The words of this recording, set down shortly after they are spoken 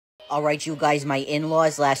All right, you guys, my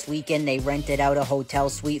in-laws last weekend, they rented out a hotel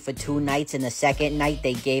suite for 2 nights, and the second night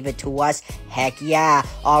they gave it to us. Heck yeah.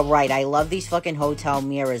 All right, I love these fucking hotel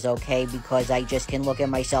mirrors, okay, because I just can look at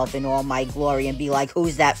myself in all my glory and be like,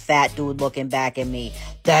 who's that fat dude looking back at me?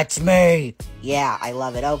 That's me. Yeah, I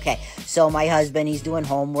love it. Okay, so my husband, he's doing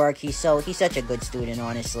homework. He's such a good student,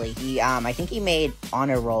 honestly. I think he made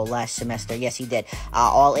honor roll last semester. Yes, he did.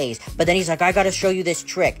 All A's. But then he's like, I gotta show you this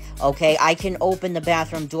trick, okay? I can open the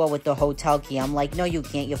bathroom door with the hotel key. I'm like, no, you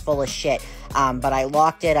can't. You're full of shit. But I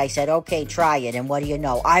locked it. I said, okay, try it. And what do you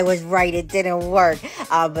know? I was right. It didn't work.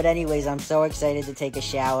 But anyways, I'm so excited to take a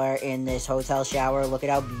shower in this hotel shower. Look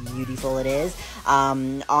at how beautiful it is.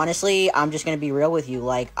 Honestly, I'm just gonna be real with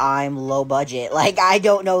you. Like, I'm low budget. Like, I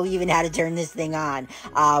don't know even how to turn this thing on.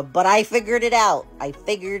 But I figured it out.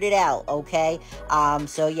 Okay?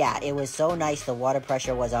 So yeah, it was so nice. The water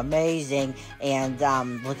pressure was amazing. And,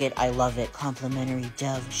 look at, I love it. Complimentary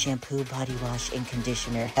Dove shampoo, body wash, and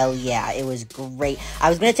conditioner. Hell yeah, it was great. I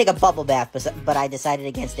was gonna take a bubble bath, but I decided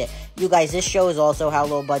against it. You guys, this shows also how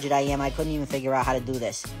low budget I am. I couldn't even figure out how to do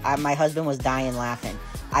this. My husband was dying laughing.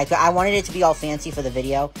 I wanted it to be all fancy for the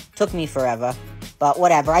video. Took me forever. But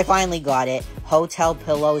whatever, I finally got it. Hotel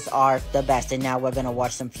pillows are the best. And now we're gonna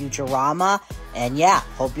watch some Futurama. And yeah,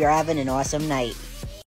 hope you're having an awesome night.